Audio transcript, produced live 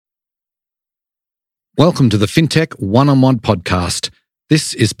Welcome to the Fintech One-on-One podcast.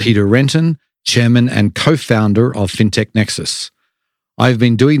 This is Peter Renton, Chairman and co-founder of Fintech Nexus. I've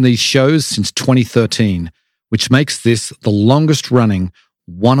been doing these shows since 2013, which makes this the longest-running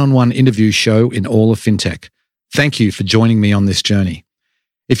one-on-one interview show in all of Fintech. Thank you for joining me on this journey.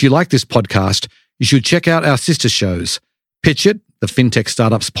 If you like this podcast, you should check out our sister shows, Pitch It, the Fintech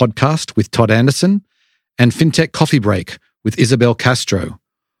Startups podcast with Todd Anderson, and Fintech Coffee Break with Isabel Castro.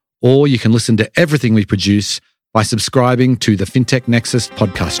 Or you can listen to everything we produce by subscribing to the Fintech Nexus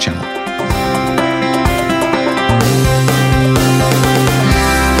podcast channel.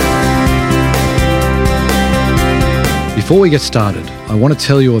 Before we get started, I want to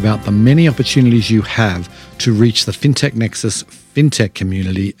tell you about the many opportunities you have to reach the Fintech Nexus Fintech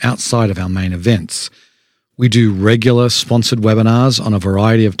community outside of our main events. We do regular sponsored webinars on a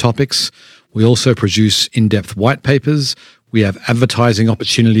variety of topics. We also produce in-depth white papers. We have advertising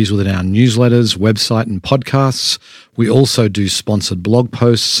opportunities within our newsletters, website, and podcasts. We also do sponsored blog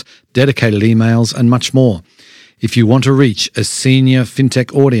posts, dedicated emails, and much more. If you want to reach a senior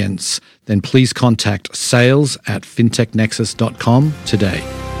fintech audience, then please contact sales@fintechnexus.com today.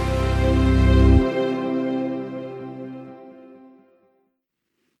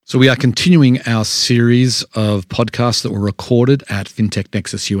 So we are continuing our series of podcasts that were recorded at Fintech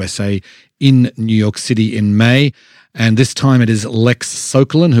Nexus USA in New York City in May. And this time it is Lex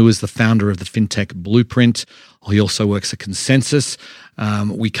Sokolin, who is the founder of the Fintech Blueprint. He also works at Consensus.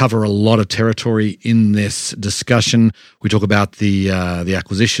 We cover a lot of territory in this discussion. We talk about the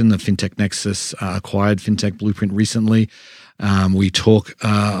acquisition. The Fintech Nexus acquired Fintech Blueprint recently. We talk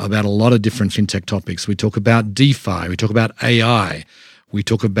about a lot of different fintech topics. We talk about DeFi. We talk about AI. We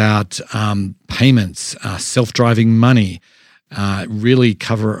talk about payments, self-driving money. Really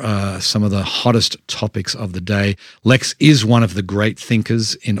cover some of the hottest topics of the day. Lex is one of the great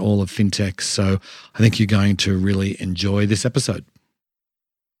thinkers in all of fintech, so I think you're going to really enjoy this episode.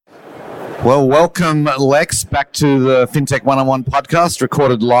 Well, welcome, Lex, back to the Fintech One-on-One podcast,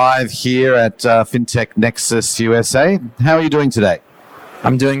 recorded live here at Fintech Nexus USA. How are you doing today?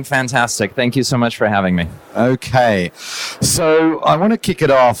 I'm doing fantastic. Thank you so much for having me. Okay, so I want to kick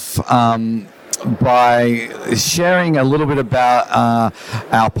it off by sharing a little bit about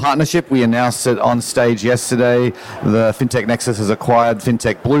our partnership. We announced it on stage yesterday. The Fintech Nexus has acquired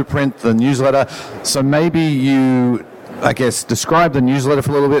Fintech Blueprint, the newsletter. So maybe you, describe the newsletter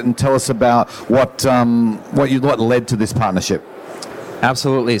for a little bit and tell us about what led to this partnership.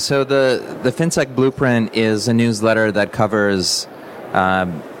 Absolutely. So the Fintech Blueprint is a newsletter that covers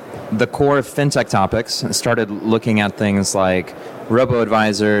the core fintech topics. It started looking at things like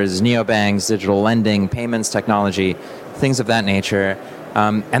robo-advisors, neobanks, digital lending, payments technology, things of that nature.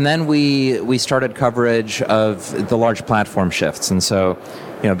 And then we started coverage of the large platform shifts. And so,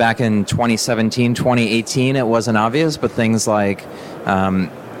 back in 2017, 2018, it wasn't obvious, but things like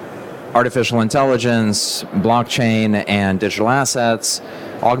artificial intelligence, blockchain, and digital assets,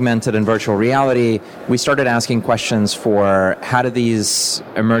 augmented and virtual reality, we started asking questions for how do these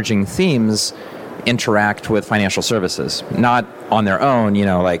emerging themes interact with financial services, not on their own,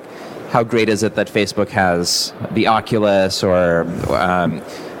 like how great is it that Facebook has the Oculus, or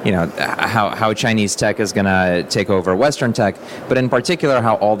how Chinese tech is going to take over Western tech, but in particular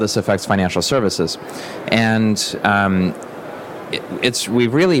how all this affects financial services. And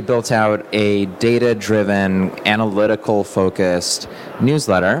we've really built out a data-driven, analytical-focused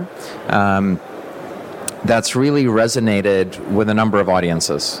newsletter that's really resonated with a number of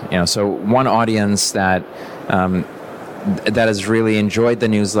audiences. So one audience that has really enjoyed the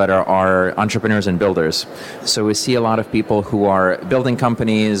newsletter are entrepreneurs and builders. So we see a lot of people who are building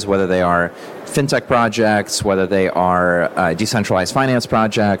companies, whether they are fintech projects, whether they are decentralized finance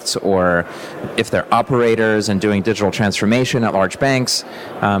projects, or if they're operators and doing digital transformation at large banks.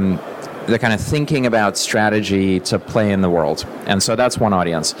 They're kind of thinking about strategy to play in the world. And so that's one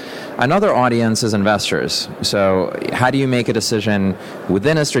audience. Another audience is investors. So how do you make a decision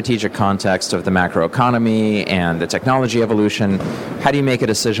within a strategic context of the macroeconomy and the technology evolution? How do you make a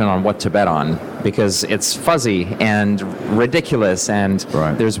decision on what to bet on? Because it's fuzzy and ridiculous, and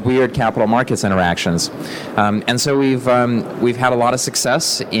There's weird capital markets interactions. And so we've had a lot of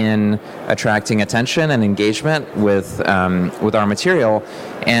success in attracting attention and engagement with our material.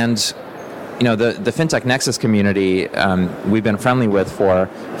 And the Fintech Nexus community we've been friendly with for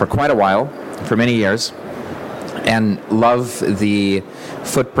quite a while, for many years. and love the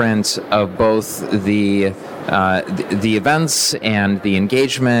footprint of both the events and the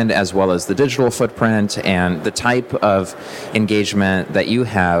engagement, as well as the digital footprint and the type of engagement that you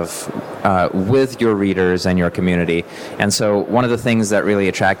have with your readers and your community. And so one of the things that really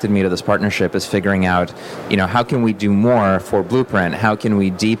attracted me to this partnership is figuring out, how can we do more for Blueprint? How can we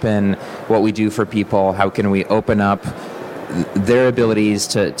deepen what we do for people? How can we open up their abilities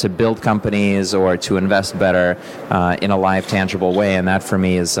to build companies or to invest better in a live, tangible way? And that, for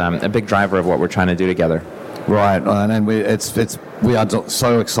me, is a big driver of what we're trying to do together. Right, and we are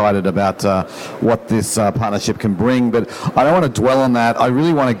so excited about what this partnership can bring. But I don't want to dwell on that. I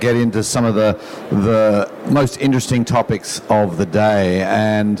really want to get into some of the most interesting topics of the day,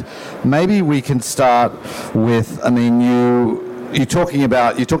 and maybe we can start with. You talked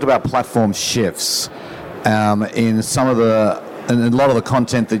about platform shifts in some of the. And a lot of the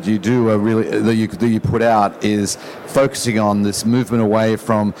content that you do that you put out is focusing on this movement away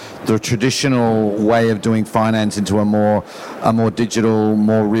from the traditional way of doing finance into a more digital,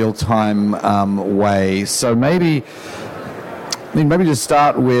 more real-time way. So maybe to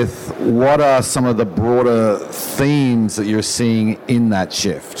start with, what are some of the broader themes that you're seeing in that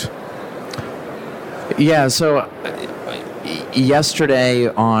shift? Yeah. So yesterday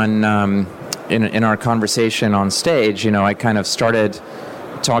on. In our conversation on stage, I kind of started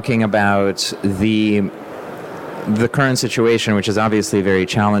talking about the current situation, which is obviously very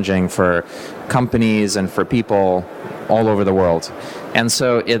challenging for companies and for people all over the world. And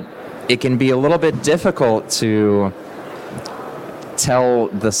so it can be a little bit difficult to tell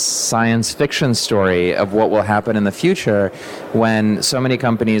the science fiction story of what will happen in the future when so many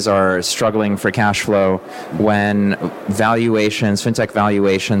companies are struggling for cash flow, when fintech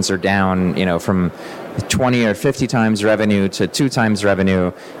valuations are down, from 20 or 50 times revenue to 2 times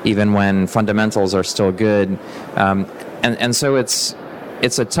revenue, even when fundamentals are still good. And so it's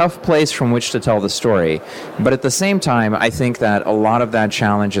a tough place from which to tell the story. But at the same time, I think that a lot of that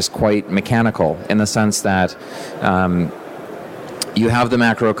challenge is quite mechanical, in the sense that you have the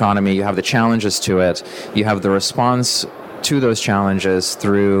macroeconomy, you have the challenges to it, you have the response to those challenges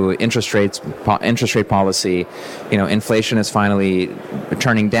through interest rate policy. Inflation is finally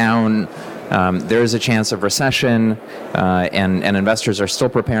turning down. There is a chance of recession, and investors are still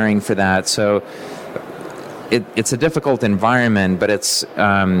preparing for that. So it's a difficult environment, but it's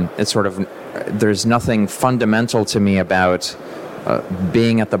sort of, there's nothing fundamental to me about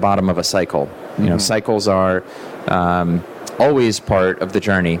being at the bottom of a cycle. Cycles are always part of the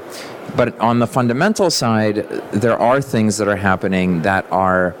journey. But on the fundamental side, there are things that are happening that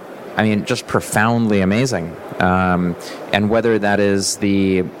are, just profoundly amazing. And whether that is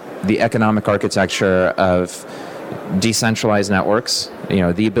the economic architecture of decentralized networks,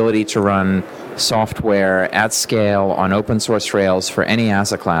 the ability to run software at scale on open source rails for any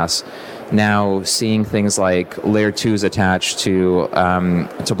asset class, now seeing things like layer 2s attached to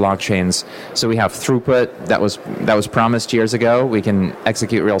blockchains. So we have throughput that was promised years ago. We can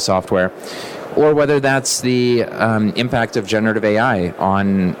execute real software. Or whether that's the impact of generative AI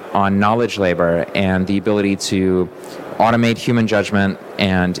on knowledge labor and the ability to automate human judgment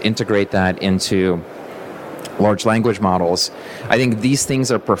and integrate that into large language models. I think these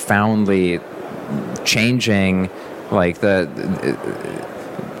things are profoundly changing, like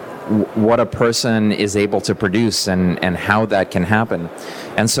what a person is able to produce and how that can happen.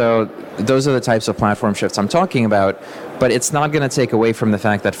 And so those are the types of platform shifts I'm talking about, but it's not going to take away from the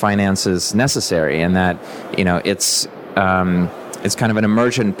fact that finance is necessary, and that it's kind of an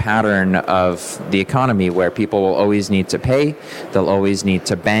emergent pattern of the economy where people will always need to pay, they'll always need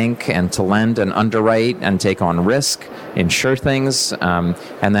to bank and to lend and underwrite and take on risk, insure things,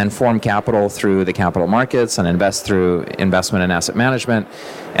 and then form capital through the capital markets and invest through investment and asset management.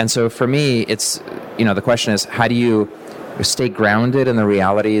 And so for me, it's, the question is, how do you stay grounded in the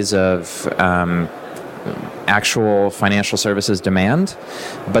realities of actual financial services demand,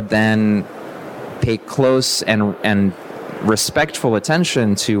 but then pay close and respectful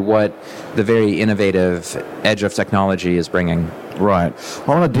attention to what the very innovative edge of technology is bringing. Right.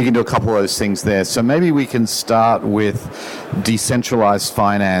 Well, I want to dig into a couple of those things there. So maybe we can start with decentralized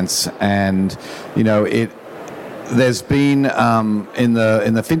finance, and there's been in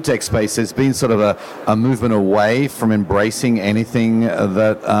the fintech space, there's been sort of a movement away from embracing anything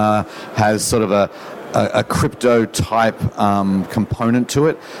that has sort of a crypto type component to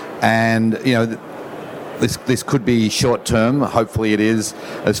it, and This could be short term. Hopefully, it is,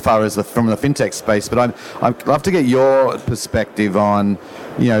 as far as from the fintech space. But I'd love to get your perspective on,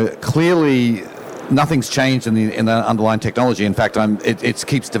 clearly, nothing's changed in the underlying technology. In fact, it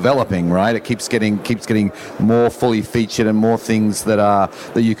keeps developing, right? It keeps getting more fully featured and more things that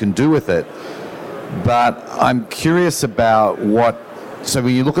you can do with it. But I'm curious about so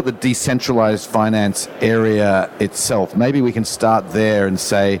when you look at the decentralized finance area itself, maybe we can start there and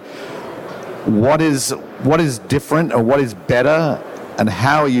say, what is different or what is better, and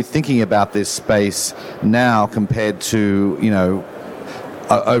how are you thinking about this space now compared to,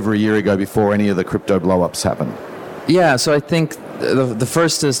 over a year ago before any of the crypto blow-ups happened? Yeah, so I think the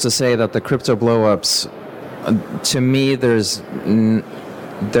first is to say that the crypto blow-ups, to me,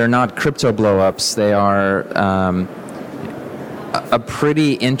 they're not crypto blow-ups. They are a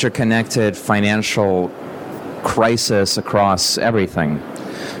pretty interconnected financial crisis across everything.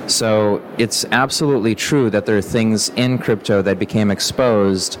 So it's absolutely true that there are things in crypto that became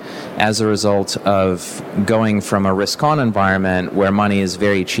exposed as a result of going from a risk-on environment where money is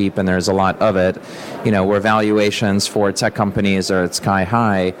very cheap and there's a lot of it, where valuations for tech companies are at sky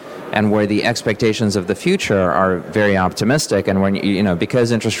high, and where the expectations of the future are very optimistic. And when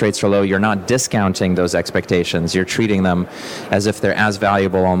because interest rates are low, you're not discounting those expectations. You're treating them as if they're as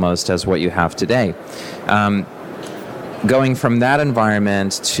valuable almost as what you have today. Going from that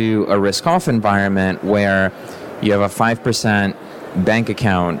environment to a risk-off environment where you have a 5% bank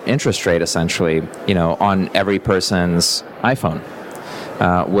account interest rate, essentially, on every person's iPhone,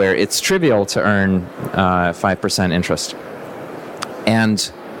 where it's trivial to earn 5% interest.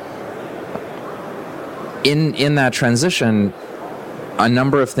 And in that transition, a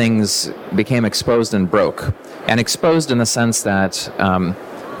number of things became exposed and broke. And exposed in the sense that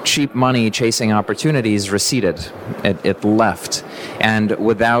cheap money chasing opportunities receded. It left. And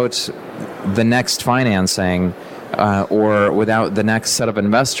without the next financing or without the next set of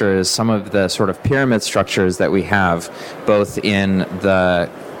investors, some of the sort of pyramid structures that we have, both in the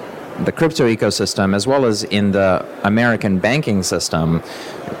crypto ecosystem as well as in the American banking system,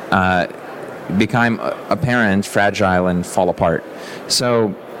 become apparent, fragile, and fall apart.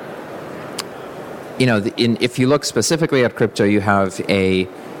 So, if you look specifically at crypto, you have a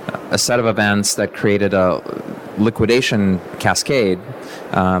set of events that created a liquidation cascade,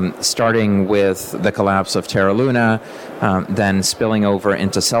 starting with the collapse of Terra Luna, then spilling over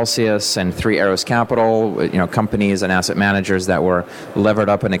into Celsius and Three Arrows Capital, companies and asset managers that were levered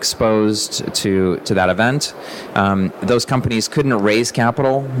up and exposed to that event. Those companies couldn't raise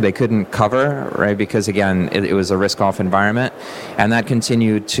capital. They couldn't cover, right? Because again, it was a risk-off environment. And that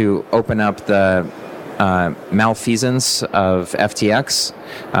continued to open up the malfeasance of FTX.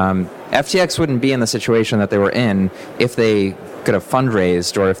 FTX wouldn't be in the situation that they were in if they could have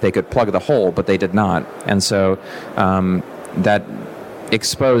fundraised or if they could plug the hole, but they did not. And so that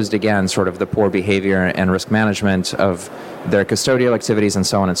exposed, again, sort of the poor behavior and risk management of their custodial activities and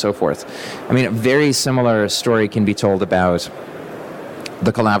so on and so forth. I mean, a very similar story can be told about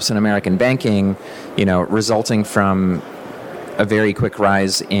the collapse in American banking, resulting from a very quick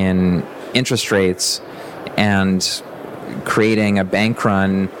rise in interest rates and creating a bank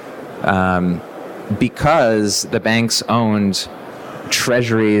run because the banks owned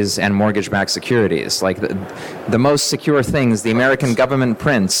treasuries and mortgage-backed securities. Like the most secure things, the American government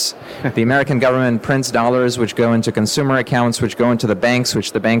prints. The American government prints dollars which go into consumer accounts, which go into the banks,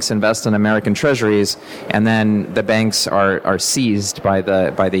 which the banks invest in American treasuries, and then the banks are seized by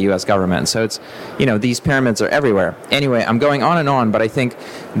the U.S. government. So it's, these pyramids are everywhere. Anyway, I'm going on and on, but I think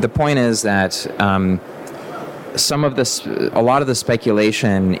the point is that a lot of the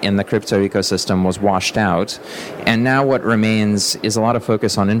speculation in the crypto ecosystem was washed out, and now what remains is a lot of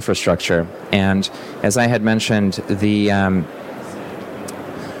focus on infrastructure. And as I had mentioned, the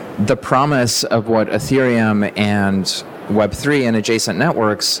promise of what Ethereum and Web3 and adjacent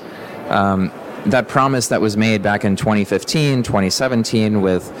networks, that promise that was made back in 2015, 2017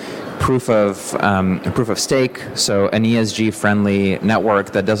 with proof of stake, so an ESG-friendly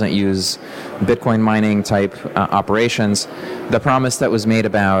network that doesn't use Bitcoin mining type operations. The promise that was made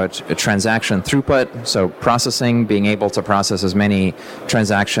about transaction throughput, so processing, being able to process as many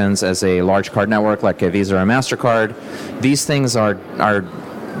transactions as a large card network like a Visa or a MasterCard. These things are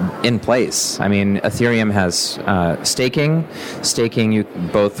in place. I mean, Ethereum has staking you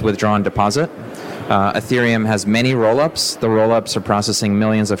both withdraw and deposit. Ethereum has many rollups. The rollups are processing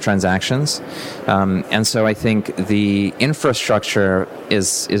millions of transactions. And so I think the infrastructure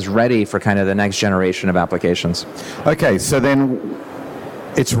is ready for kind of the next generation of applications. Okay, so then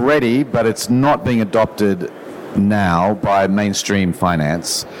it's ready, but it's not being adopted now by mainstream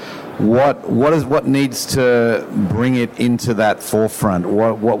finance. What needs to bring it into that forefront?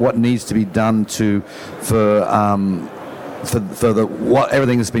 What needs to be done what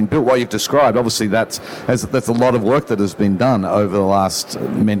everything that's been built, what you've described. Obviously, that's a lot of work that has been done over the last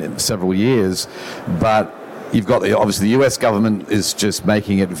several years, but you've got obviously the US government is just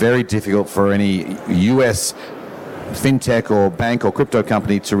making it very difficult for any US fintech or bank or crypto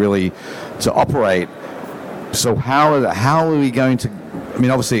company to operate. So how are we going to, I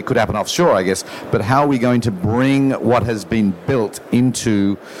mean, obviously it could happen offshore, I guess, but how are we going to bring what has been built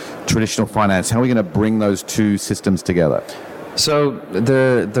into traditional finance? How are we going to bring those two systems together? So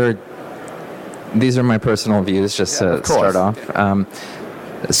these are my personal views, just to start off.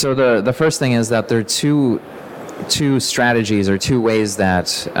 So the first thing is that there are two strategies or two ways that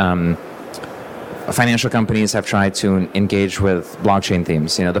financial companies have tried to engage with blockchain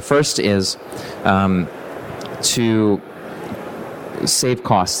themes. The first is to save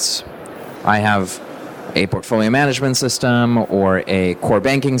costs. I have a portfolio management system or a core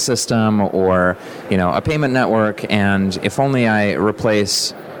banking system or a payment network, and if only I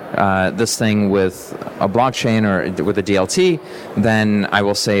replace this thing with a blockchain or with a DLT, then I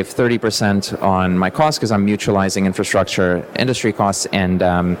will save 30% on my costs because I'm mutualizing infrastructure industry costs, and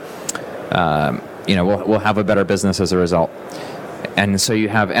we'll have a better business as a result. And so you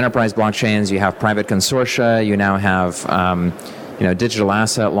have enterprise blockchains, you have private consortia, you now have Digital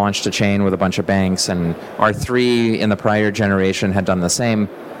Asset launched a chain with a bunch of banks, and R3 in the prior generation had done the same.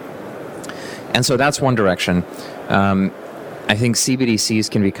 And so that's one direction. I think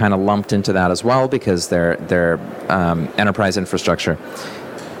CBDCs can be kind of lumped into that as well because they're enterprise infrastructure.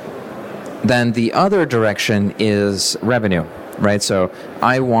 Then the other direction is revenue, right? So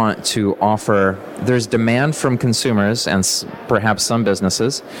I want to offer, there's demand from consumers and perhaps some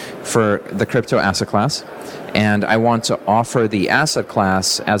businesses for the crypto asset class. And I want to offer the asset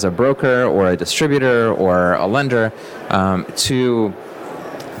class as a broker or a distributor or a lender to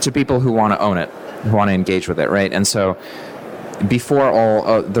people who want to own it, who want to engage with it, right? And so before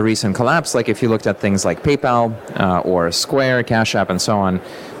all the recent collapse, like if you looked at things like PayPal or Square, Cash App, and so on,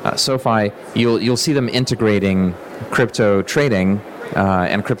 SoFi, you'll see them integrating crypto trading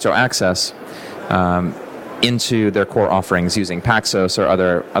and crypto access into their core offerings using Paxos or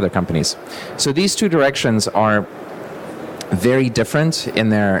other companies. So these two directions are very different in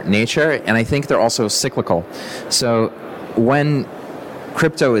their nature, and I think they're also cyclical. So when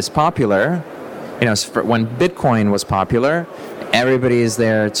crypto is popular, when Bitcoin was popular, everybody is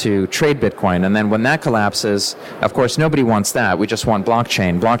there to trade Bitcoin. And then when that collapses, of course, nobody wants that. We just want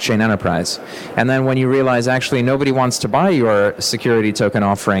blockchain enterprise. And then when you realize actually nobody wants to buy your security token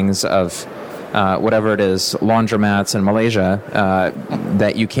offerings of whatever it is, laundromats in Malaysia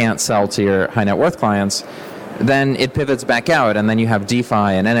that you can't sell to your high net worth clients, then it pivots back out, and then you have DeFi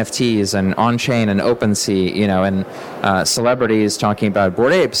and NFTs and on-chain and OpenSea, and celebrities talking about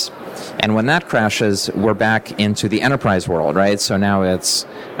Bored Apes. And when that crashes, we're back into the enterprise world, right? So now it's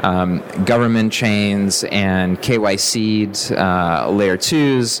government chains and KYC'd layer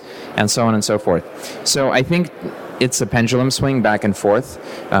 2s and so on and so forth. So I think it's a pendulum swing back and forth.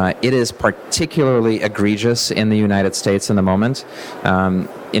 It is particularly egregious in the United States in the moment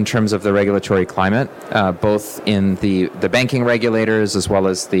in terms of the regulatory climate, both in the banking regulators as well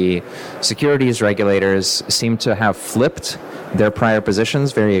as the securities regulators seem to have flipped their prior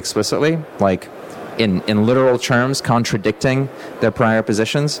positions very explicitly, like in literal terms, contradicting their prior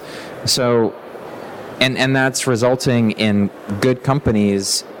positions. So, and that's resulting in good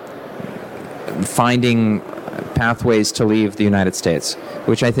companies finding pathways to leave the United States,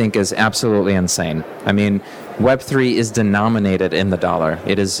 which I think is absolutely insane. I mean, Web3 is denominated in the dollar.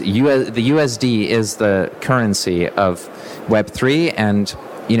 It is the USD is the currency of Web3, and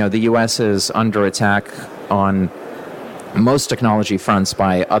the US is under attack on most technology fronts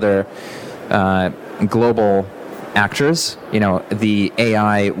by other global actors. The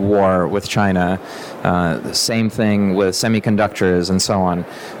AI war with China, the same thing with semiconductors and so on.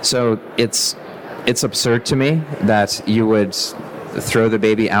 So it's absurd to me that you would throw the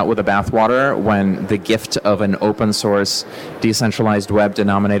baby out with the bathwater when the gift of an open source decentralized web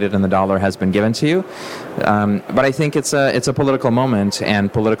denominated in the dollar has been given to you. But I think it's a political moment,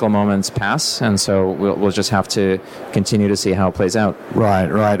 and political moments pass, and so we'll just have to continue to see how it plays out.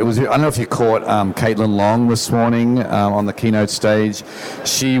 Right. It was, I don't know if you caught Caitlin Long this morning on the keynote stage.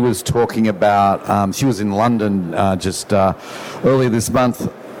 She was talking about, she was in London just earlier this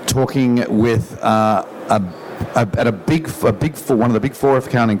month, talking with at a big four, one of the big four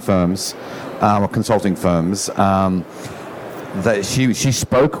accounting firms or consulting firms. That she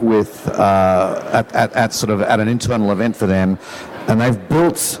spoke with at sort of at an internal event for them, and they've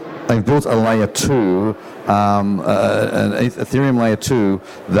built a layer 2, an Ethereum layer 2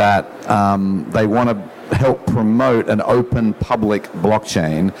 that they want to help promote an open public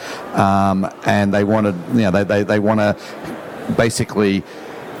blockchain, and they wanted, they want to basically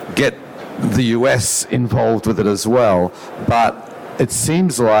get the US involved with it as well. But it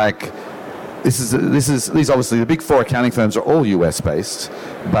seems like these obviously the big four accounting firms are all US based,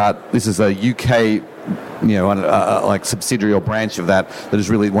 but this is a UK, like subsidiary or branch of that is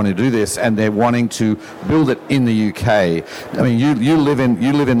really wanting to do this, and they're wanting to build it in the UK. I mean, you live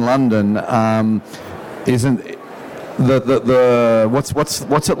in London. Isn't the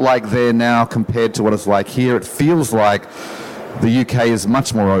what's it like there now compared to what it's like here? It feels like the UK is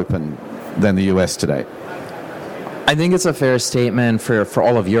much more open than the US today. I think it's a fair statement for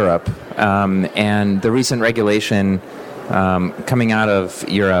all of Europe, and the recent regulation coming out of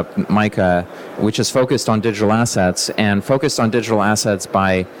Europe, MiCA, which is focused on digital assets, and focused on digital assets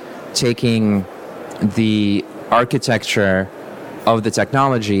by taking the architecture of the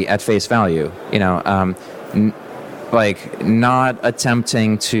technology at face value. Like not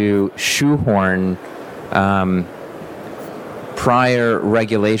attempting to shoehorn prior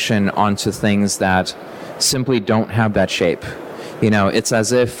regulation onto things that simply don't have that shape. It's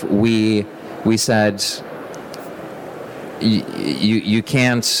as if we said you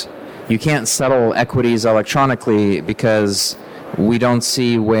can't settle equities electronically because we don't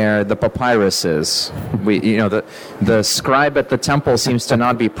see where the papyrus is. The scribe at the temple seems to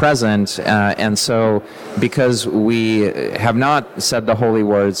not be present, and so because we have not said the holy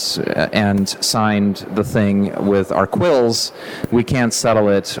words and signed the thing with our quills, we can't settle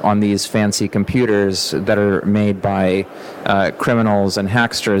it on these fancy computers that are made by criminals and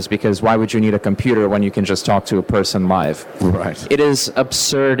hacksters, because why would you need a computer when you can just talk to a person live? Right. It is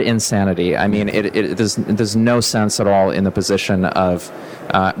absurd insanity. I mean, there's no sense at all in the position of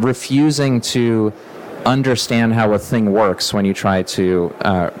refusing to understand how a thing works when you try to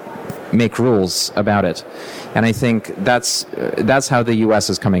make rules about it. And I think that's how the U.S.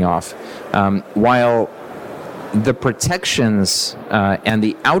 is coming off. While the protections and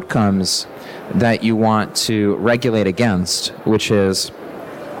the outcomes that you want to regulate against, which is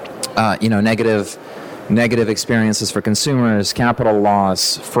negative experiences for consumers, capital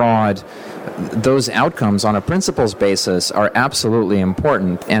loss, fraud, those outcomes on a principles basis are absolutely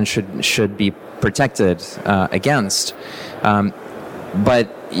important and should be protected against. But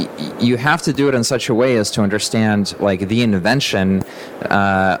you have to do it in such a way as to understand like the invention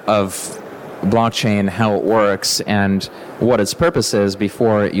of blockchain, how it works, and what its purpose is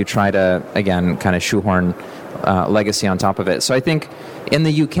before you try to, again, kind of shoehorn legacy on top of it. So I think in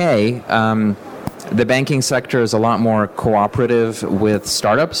the UK, the banking sector is a lot more cooperative with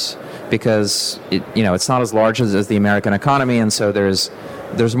startups because it's not as large as the American economy, and so there's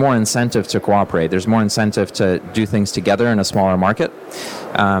more incentive to cooperate. There's more incentive to do things together in a smaller market.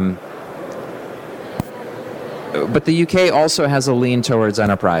 But the UK also has a lean towards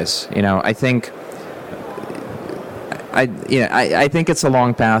enterprise. I think it's a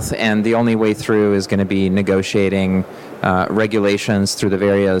long path, and the only way through is going to be negotiating regulations through the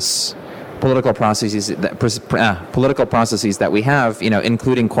various political processes that we have,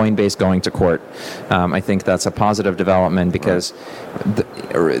 including Coinbase going to court. I think that's a positive development because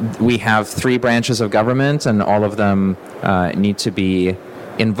we have 3 branches of government, and all of them need to be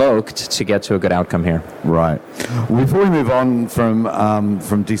invoked to get to a good outcome here. Right. Before we move on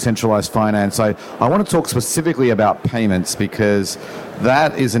from decentralized finance, I want to talk specifically about payments, because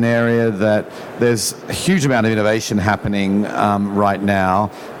that is an area that there's a huge amount of innovation happening right now,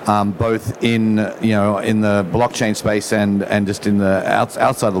 both in the blockchain space and just in the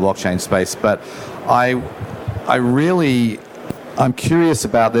outside the blockchain space. But I'm curious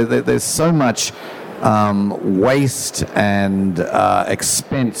about there's so much waste and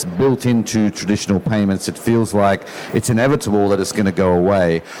expense built into traditional payments. It feels like it's inevitable that it's going to go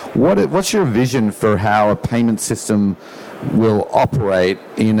away. What's your vision for how a payment system will operate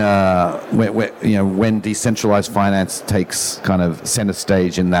in when decentralized finance takes kind of center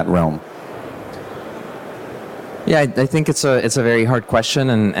stage in that realm? Yeah, I think it's a very hard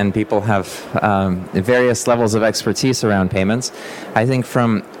question, and people have various levels of expertise around payments. I think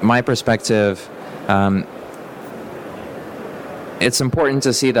from my perspective, it's important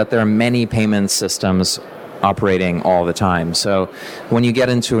to see that there are many payment systems operating all the time. So when you get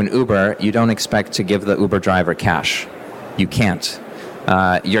into an Uber, you don't expect to give the Uber driver cash. You can't.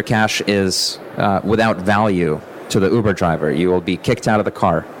 Your cash is without value to the Uber driver. You will be kicked out of the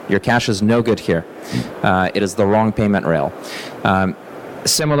car. Your cash is no good here. It is the wrong payment rail.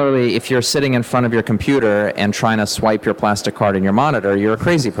 Similarly, if you're sitting in front of your computer and trying to swipe your plastic card in your monitor, you're a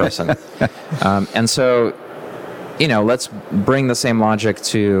crazy person. And so, let's bring the same logic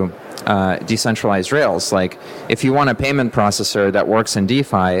to decentralized rails. Like, if you want a payment processor that works in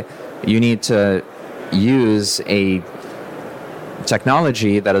DeFi, you need to use a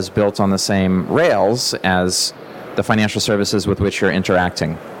technology that is built on the same rails as the financial services with which you're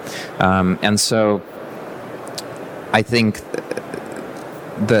interacting. And so I think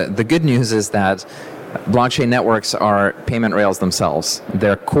the good news is that blockchain networks are payment rails themselves.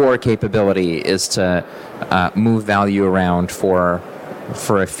 Their core capability is to move value around for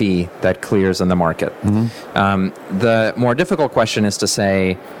a fee that clears in the market. The more difficult question is to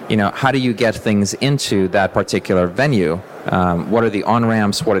say, how do you get things into that particular venue? What are the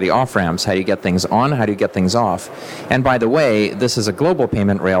on-ramps? What are the off-ramps? How do you get things on? How do you get things off? And by the way, this is a global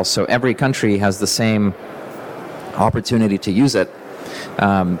payment rail, so every country has the same opportunity to use it.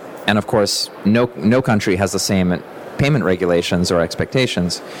 And of course, no country has the same payment regulations or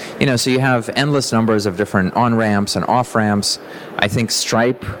expectations. So you have endless numbers of different on-ramps and off-ramps. I think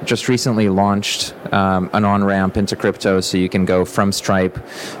Stripe just recently launched an on-ramp into crypto, so you can go from Stripe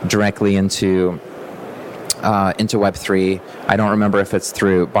directly into Web3. I don't remember if it's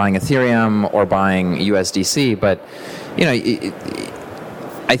through buying Ethereum or buying USDC, but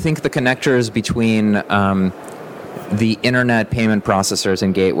I think the connectors between the internet payment processors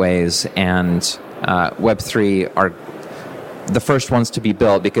and gateways and Web3 are the first ones to be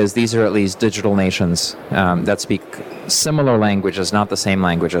built, because these are at least digital nations that speak similar languages, not the same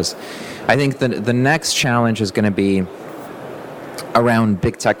languages. I think the next challenge is going to be around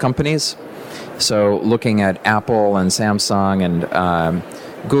big tech companies. So looking at Apple and Samsung and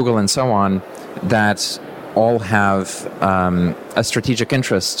Google and so on, that all have a strategic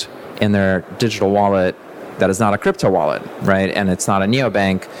interest in their digital wallet that is not a crypto wallet, right? And it's not a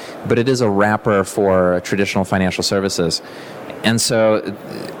neobank, but it is a wrapper for traditional financial services. And so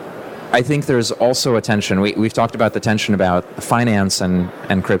I think there's also a tension. We've talked about the tension about finance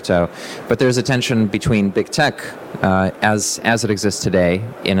and crypto, but there's a tension between big tech as it exists today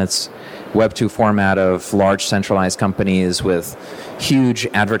in its Web 2 format of large centralized companies with huge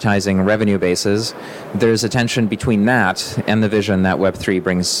advertising revenue bases. There's a tension between that and the vision that Web 3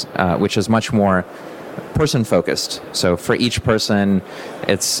 brings, which is much more person-focused. So for each person,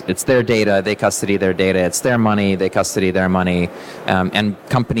 it's their data, they custody their data. It's their money, they custody their money. And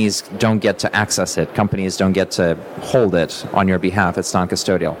companies don't get to access it. Companies don't get to hold it on your behalf. It's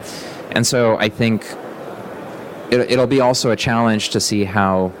non-custodial. And so I think it'll be also a challenge to see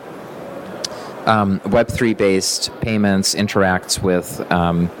how Web3-based payments interacts with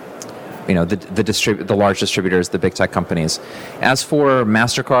the large distributors, the big tech companies. As for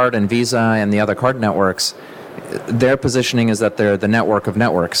MasterCard and Visa and the other card networks, their positioning is that they're the network of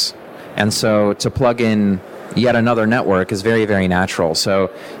networks. And so to plug in yet another network is very, very natural. So,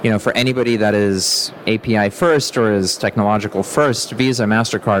 for anybody that is API first or is technological first, Visa,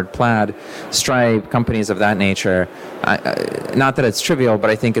 MasterCard, Plaid, Stripe, companies of that nature, not that it's trivial, but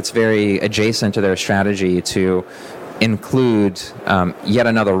I think it's very adjacent to their strategy to include yet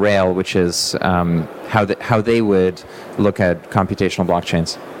another rail, which is how they would look at computational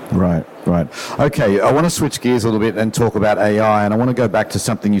blockchains. Right. Okay, I want to switch gears a little bit and talk about AI, and I want to go back to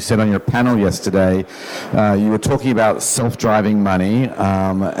something you said on your panel yesterday. You were talking about self-driving money,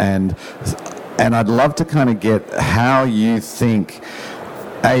 and I'd love to kind of get how you think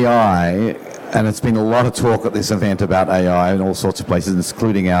AI, and it's been a lot of talk at this event about AI in all sorts of places,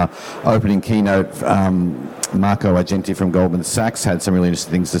 including our opening keynote. Marco Argenti from Goldman Sachs had some really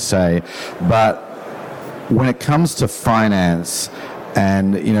interesting things to say. But when it comes to finance,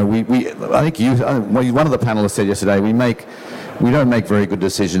 and I think one of the panelists said yesterday, we don't make very good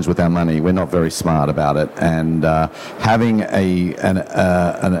decisions with our money. We're not very smart about it, and having an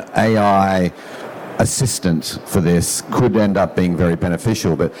AI assistant for this could end up being very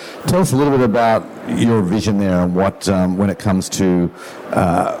beneficial. But tell us a little bit about your vision there and what when it comes to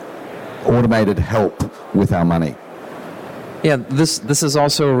automated help with our money. Yeah, this is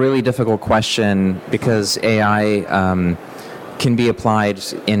also a really difficult question, because AI can be applied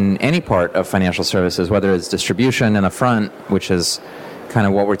in any part of financial services, whether it's distribution in the front, which is kind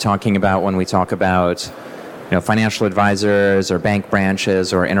of what we're talking about when we talk about financial advisors or bank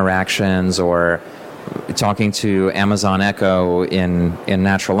branches or interactions, or talking to Amazon Echo in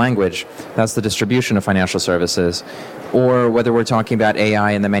natural language. That's the distribution of financial services. Or whether we're talking about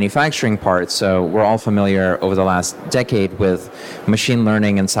AI in the manufacturing part. So we're all familiar over the last decade with machine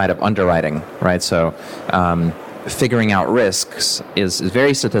learning inside of underwriting, right? So figuring out risks is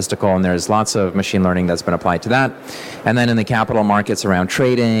very statistical, and there's lots of machine learning that's been applied to that. And then in the capital markets around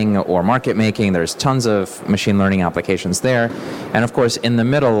trading or market making, there's tons of machine learning applications there. And of course, in the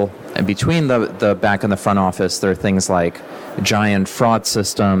middle, between the back and the front office, there are things like giant fraud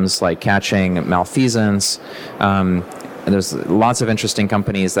systems, like catching malfeasance. There's lots of interesting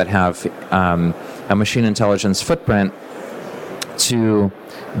companies that have a machine intelligence footprint to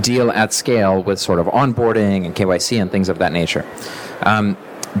deal at scale with sort of onboarding and KYC and things of that nature.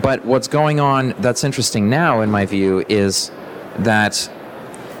 But what's going on that's interesting now, in my view, is that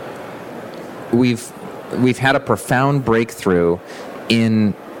we've had a profound breakthrough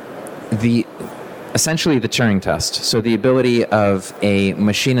in essentially the Turing test. So the ability of a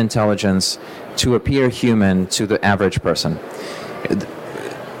machine intelligence to appear human to the average person.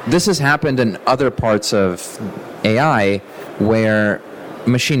 This has happened in other parts of AI where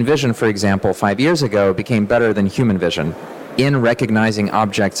machine vision, for example, 5 years ago became better than human vision in recognizing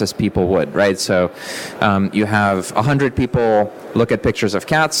objects as people would, right? So you have 100 people look at pictures of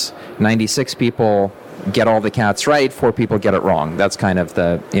cats, 96 people get all the cats right, 4 people get it wrong. That's kind of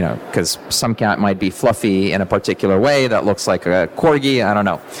because some cat might be fluffy in a particular way that looks like a corgi, I don't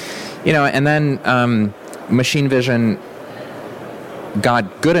know. And then machine vision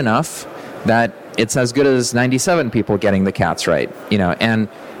got good enough that it's as good as 97 people getting the cats right, and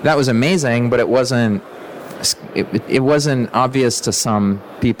that was amazing, but it wasn't obvious to some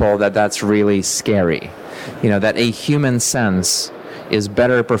people that that's really scary, that a human sense is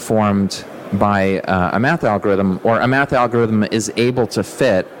better performed by a math algorithm, or a math algorithm is able to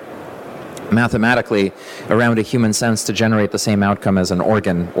fit mathematically around a human sense to generate the same outcome as an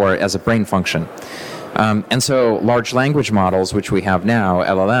organ or as a brain function. And so large language models, which we have now,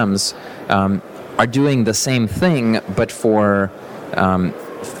 LLMs, are doing the same thing, but for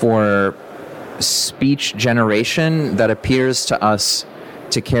speech generation that appears to us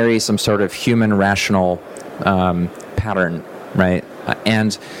to carry some sort of human rational pattern, right?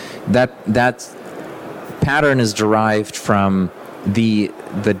 And that pattern is derived from the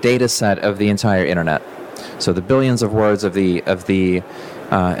data set of the entire internet. So the billions of words of the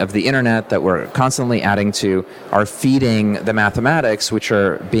internet that we're constantly adding to are feeding the mathematics, which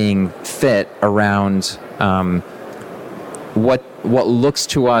are being fit around what looks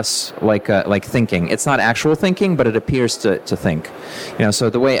to us like thinking. It's not actual thinking, but it appears to think. So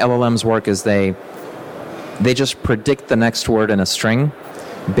the way LLMs work is they just predict the next word in a string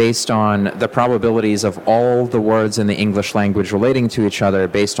based on the probabilities of all the words in the English language relating to each other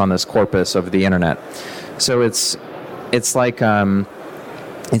based on this corpus of the internet. So it's like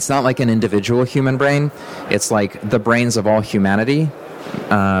it's not like an individual human brain. It's like the brains of all humanity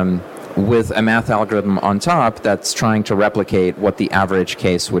with a math algorithm on top that's trying to replicate what the average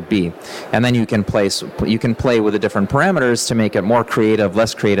case would be. And then you can play with the different parameters to make it more creative,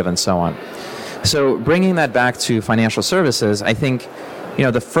 less creative, and so on. So bringing that back to financial services, I think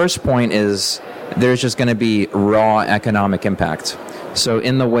the first point is there's just going to be raw economic impact. So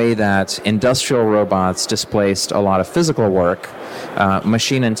in the way that industrial robots displaced a lot of physical work,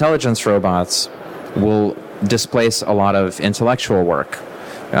 machine intelligence robots will displace a lot of intellectual work.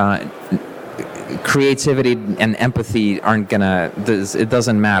 Creativity and empathy aren't gonna, it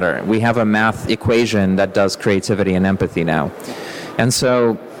doesn't matter. We have a math equation that does creativity and empathy now. And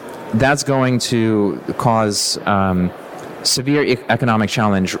so that's going to cause severe economic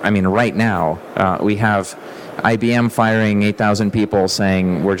challenge. I mean, right now, we have IBM firing 8,000 people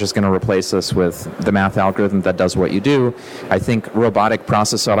saying, we're just going to replace this with the math algorithm that does what you do. I think robotic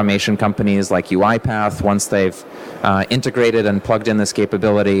process automation companies like UiPath, once they've integrated and plugged in this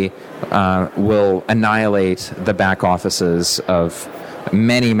capability, will annihilate the back offices of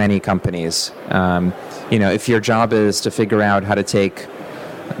many, many companies. If your job is to figure out how to take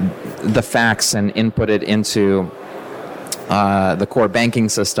the facts and input it into the core banking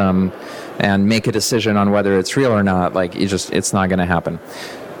system and make a decision on whether it's real or not, it's not going to happen.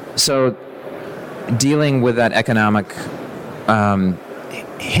 So dealing with that economic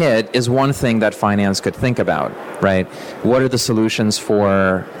hit is one thing that finance could think about, right? What are the solutions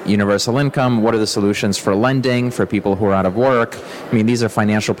for universal income? What are the solutions for lending for people who are out of work? I mean, these are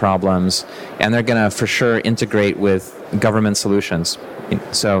financial problems, and they're going to for sure integrate with government solutions.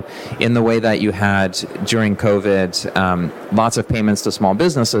 So in the way that you had during COVID, lots of payments to small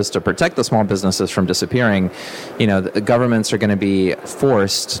businesses to protect the small businesses from disappearing, the governments are going to be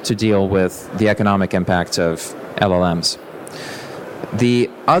forced to deal with the economic impact of LLMs. The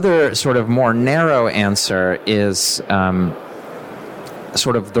other sort of more narrow answer is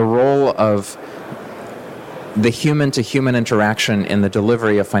sort of the role of the human-to-human interaction in the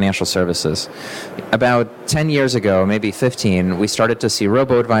delivery of financial services. About 10 years ago, maybe 15, we started to see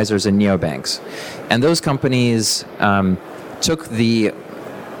robo-advisors and neobanks. And those companies took the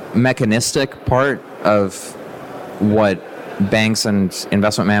mechanistic part of what banks and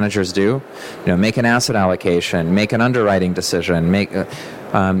investment managers do. Make an asset allocation, make an underwriting decision,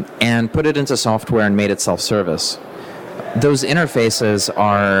 and put it into software and made it self-service. Those interfaces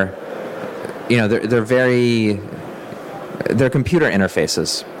are, they're computer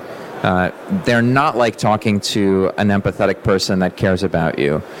interfaces. They're not like talking to an empathetic person that cares about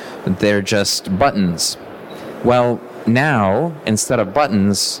you. They're just buttons. Well, now, instead of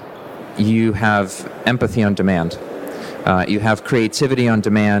buttons, you have empathy on demand. You have creativity on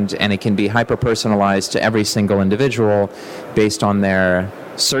demand, and it can be hyper-personalized to every single individual based on their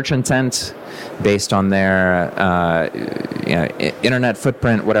search intent, based on their internet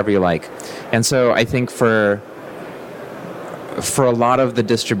footprint, whatever you like. And so I think for a lot of the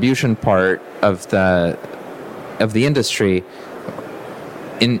distribution part of the industry,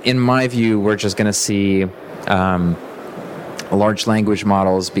 in my view, we're just going to see large language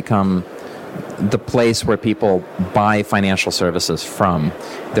models become the place where people buy financial services from.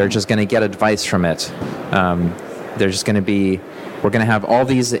 They're just going to get advice from it. We're going to have all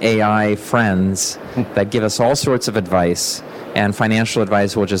these AI friends that give us all sorts of advice, and financial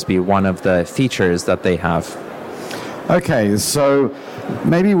advice will just be one of the features that they have. Okay, so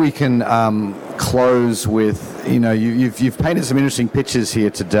maybe we can close with, you've painted some interesting pictures here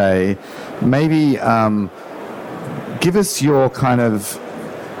today. Maybe give us your kind of,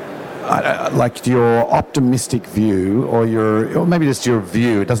 like your optimistic view, or maybe just your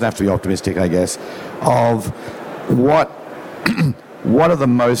view, it doesn't have to be optimistic, I guess, of what are the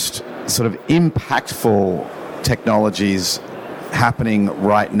most sort of impactful technologies happening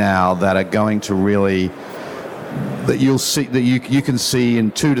right now that are going to really, that you'll see, that you can see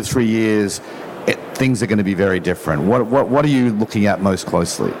in 2 to 3 years, things are going to be very different. What are you looking at most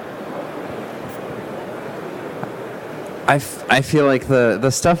closely? I feel like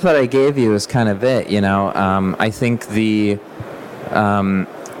the stuff that I gave you is kind of it. I think the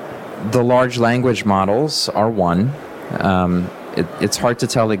large language models are one. It's hard to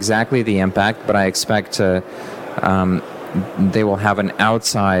tell exactly the impact, but I expect they will have an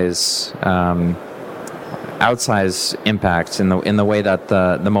outsize impact in the way that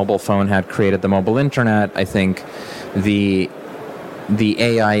the mobile phone had created the mobile internet. I think the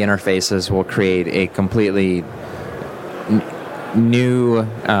AI interfaces will create a completely new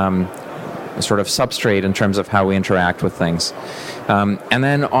sort of substrate in terms of how we interact with things. And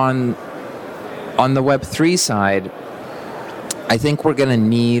then on the Web3 side, I think we're going to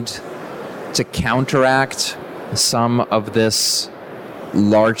need to counteract some of this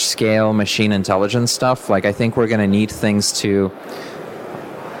large-scale machine intelligence stuff. Like, I think we're going to need things to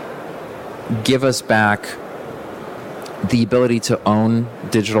give us back the ability to own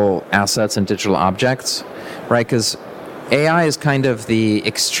digital assets and digital objects, right? Because AI is kind of the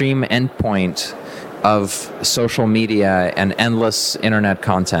extreme endpoint of social media and endless internet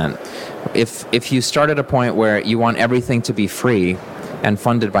content. If you start at a point where you want everything to be free and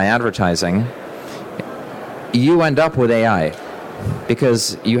funded by advertising, you end up with AI,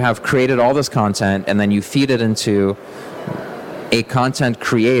 because you have created all this content and then you feed it into a content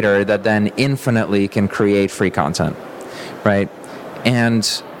creator that then infinitely can create free content, right? And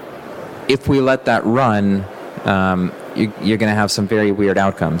if we let that run, you're going to have some very weird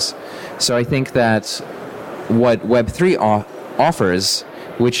outcomes. So I think that what Web3 offers,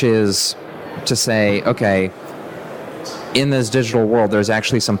 which is to say, okay, in this digital world, there's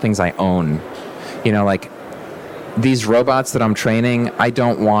actually some things I own. Like these robots that I'm training, I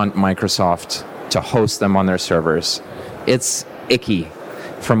don't want Microsoft to host them on their servers. It's icky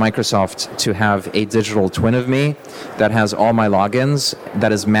for Microsoft to have a digital twin of me that has all my logins,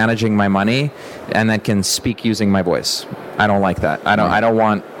 that is managing my money, and that can speak using my voice. I don't like that. I don't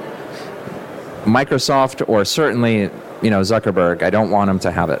want Microsoft, or certainly Zuckerberg. I don't want them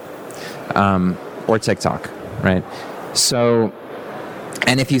to have it, or TikTok, right? So,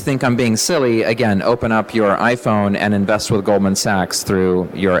 and if you think I'm being silly, again, open up your iPhone and invest with Goldman Sachs through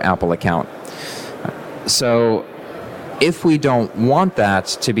your Apple account. So if we don't want that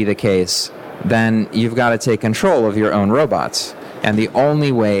to be the case, then you've got to take control of your own robots. And the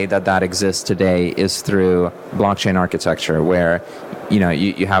only way that exists today is through blockchain architecture, where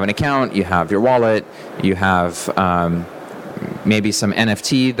you have an account, you have your wallet, you have maybe some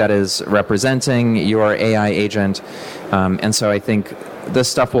NFT that is representing your AI agent. And so I think this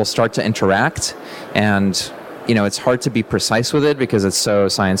stuff will start to interact, and it's hard to be precise with it because it's so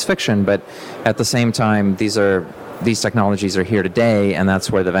science fiction, but at the same time, these technologies are here today, and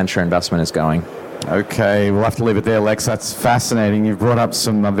that's where the venture investment is going. Okay, we'll have to leave it there, Lex. That's fascinating. You've brought up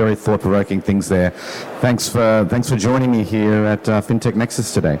some very thought-provoking things there. Thanks for joining me here at Fintech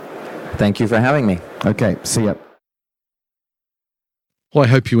Nexus today. Thank you for having me. Okay, see ya. Well, I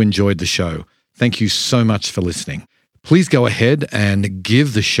hope you enjoyed the show. Thank you so much for listening. Please go ahead and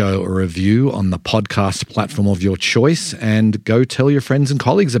give the show a review on the podcast platform of your choice and go tell your friends and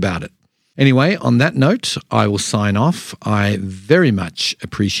colleagues about it. Anyway, on that note, I will sign off. I very much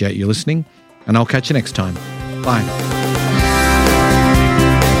appreciate you listening, and I'll catch you next time. Bye.